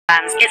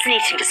It's an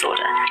eating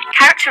disorder,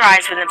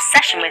 characterized with an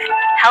obsession with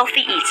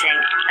healthy eating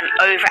and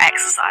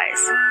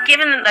over-exercise.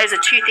 Given that those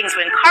are two things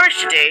we're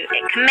encouraged to do,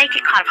 it can make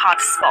it kind of hard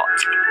to spot.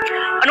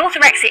 And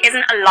orthorexia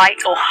isn't a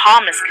light or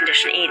harmless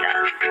condition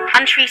either.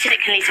 Untreated, it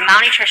can lead to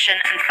malnutrition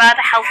and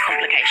further health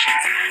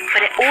complications,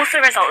 but it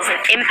also results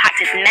in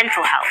impacted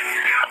mental health,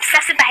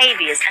 obsessive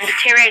behaviors, and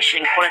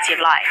deterioration in quality of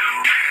life.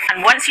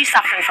 And once you're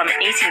suffering from an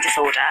eating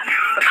disorder,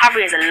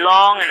 recovery is a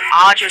long and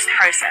arduous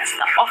process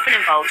that often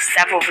involves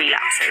several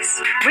relapses.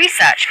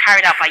 Research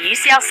carried out by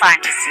UCL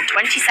scientists in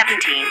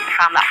 2017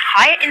 found that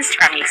higher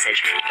Instagram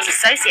usage was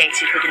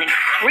associated with an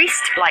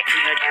increased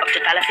likelihood of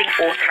developing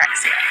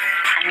orthorexia,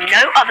 and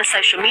no other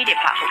social media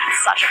platform had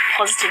such a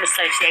positive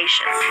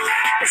association.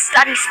 The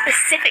study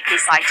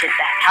specifically cited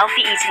the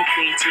healthy eating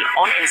community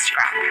on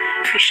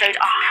Instagram, who showed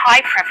a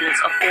high prevalence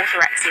of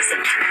orthorexia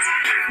symptoms,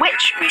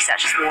 which,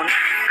 researchers warned,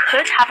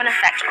 could have an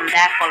effect on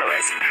their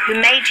followers, who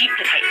may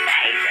duplicate the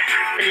behaviour,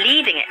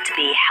 believing it to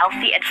be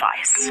healthy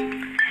advice.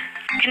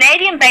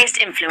 Canadian-based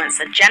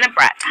influencer Jenna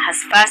Brett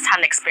has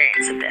first-hand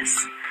experience of this.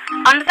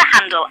 Under the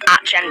handle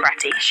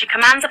 @JenBretty, she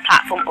commands a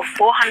platform of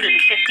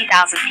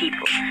 450,000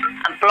 people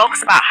and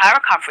blogs about her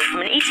recovery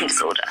from an eating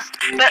disorder.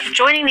 But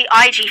joining the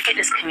IG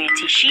fitness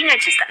community, she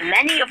noticed that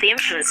many of the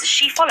influencers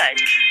she followed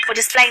were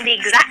displaying the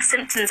exact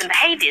symptoms and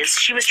behaviours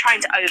she was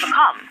trying to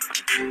overcome.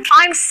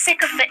 "I'm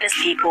sick of fitness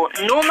people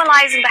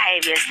normalising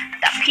behaviours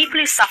that people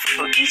who suffer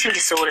from eating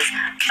disorders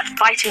are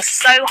fighting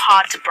so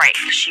hard to break,"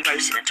 she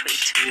wrote in a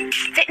tweet.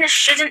 Fitness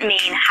shouldn't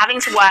mean having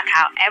to work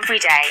out every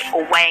day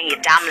or weighing your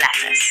damn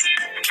lettuce.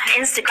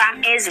 And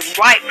Instagram is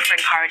ripe for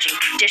encouraging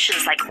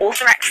conditions like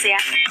orthorexia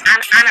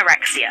and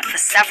anorexia for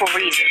several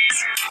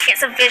reasons.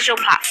 It's a visual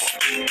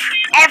platform.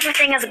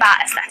 Everything is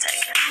about aesthetic,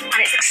 and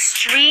it's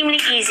extremely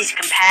easy to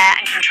compare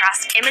and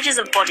contrast images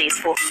of bodies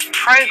for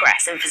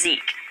progress in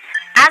physique.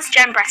 As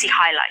JenBretty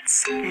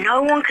highlights,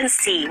 no one can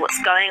see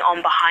what's going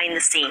on behind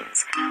the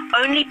scenes,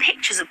 only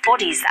pictures of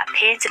bodies that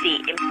appear to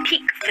be in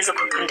peak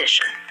physical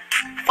condition.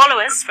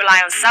 Followers rely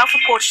on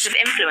self-reported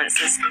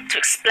influencers to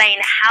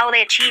explain how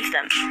they achieve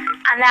them,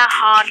 and they're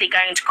hardly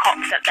going to cop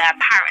that their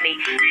apparently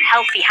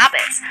healthy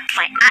habits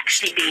might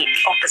actually be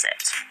the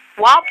opposite.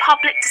 While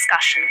public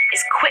discussion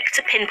is quick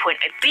to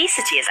pinpoint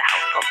obesity as a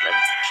health problem,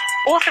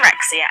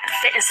 orthorexia and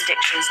fitness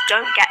addictions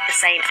don't get the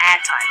same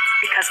airtime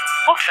because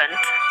often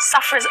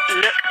sufferers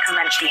look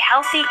conventionally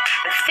healthy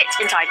and fit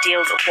into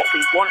ideals of what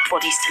we want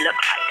bodies to look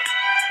like.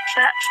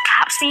 But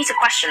perhaps we need to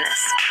question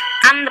this,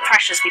 and the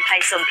pressures we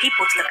place on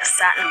people to look a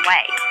certain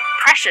way,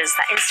 pressures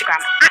that Instagram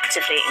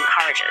actively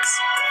encourages.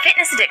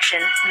 Fitness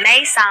addiction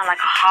may sound like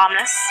a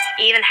harmless,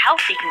 even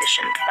healthy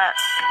condition, but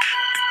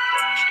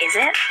is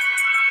it?